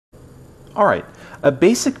All right, a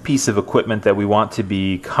basic piece of equipment that we want to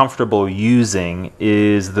be comfortable using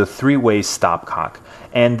is the three-way stopcock.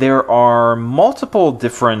 And there are multiple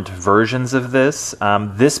different versions of this.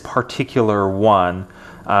 This particular one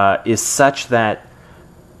is such that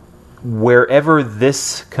wherever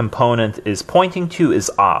this component is pointing to is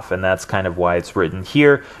off, and that's kind of why it's written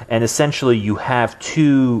here. And essentially you have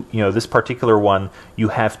two, this particular one, you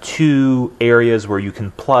have two areas where you can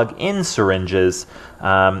plug in syringes,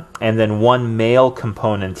 and then one male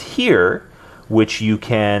component here, which you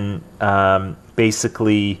can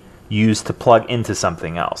basically use to plug into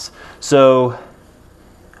something else. So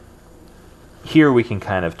here we can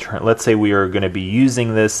kind of turn, let's say we are going to be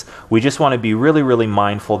using this. We just want to be really, really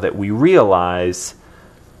mindful that we realize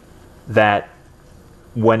that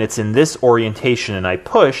when it's in this orientation and I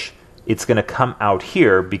push, it's going to come out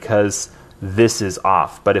here because this is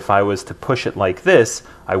off. But if I was to push it like this,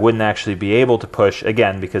 I wouldn't actually be able to push,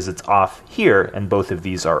 again, because it's off here and both of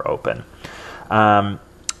these are open. The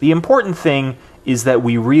important thing is that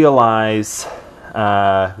we realize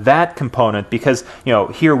that component, because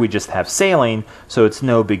here we just have saline, so it's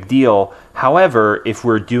no big deal. However, if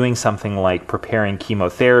we're doing something like preparing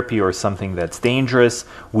chemotherapy or something that's dangerous,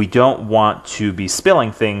 we don't want to be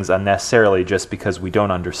spilling things unnecessarily just because we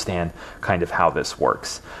don't understand kind of how this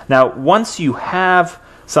works. Now, once you have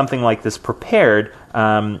something like this prepared,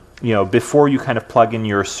 before you kind of plug in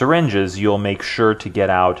your syringes, you'll make sure to get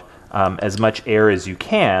out as much air as you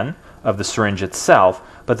can of the syringe itself.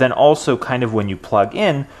 But then also kind of when you plug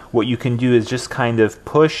in, what you can do is just kind of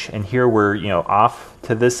push, and here we're off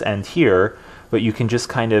to this end here, but you can just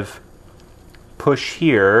kind of push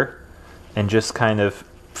here and just kind of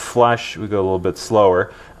flush. We go a little bit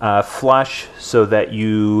slower. Flush so that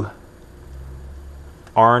you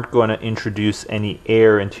aren't going to introduce any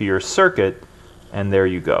air into your circuit, and there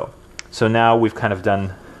you go. So now we've kind of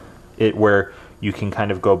done it where you can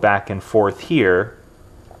kind of go back and forth here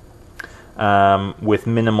with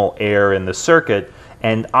minimal air in the circuit.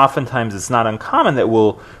 And oftentimes it's not uncommon that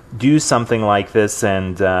we'll do something like this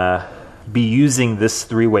and be using this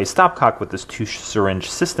three-way stopcock with this two syringe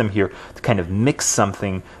system here to kind of mix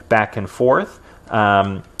something back and forth.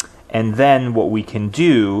 And then what we can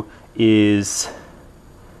do is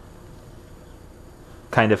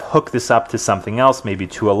kind of hook this up to something else, maybe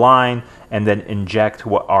to a line, and then inject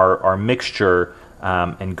our mixture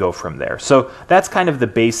and go from there. So that's kind of the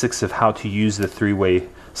basics of how to use the three-way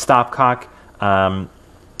stopcock.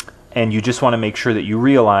 And you just want to make sure that you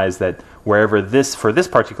realize that wherever this, for this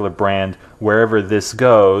particular brand, wherever this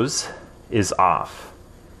goes is off.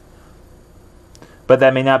 But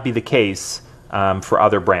that may not be the case for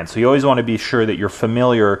other brands. So you always want to be sure that you're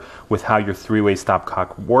familiar with how your three-way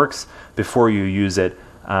stopcock works before you use it.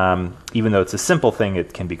 Even though it's a simple thing,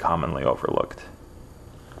 it can be commonly overlooked.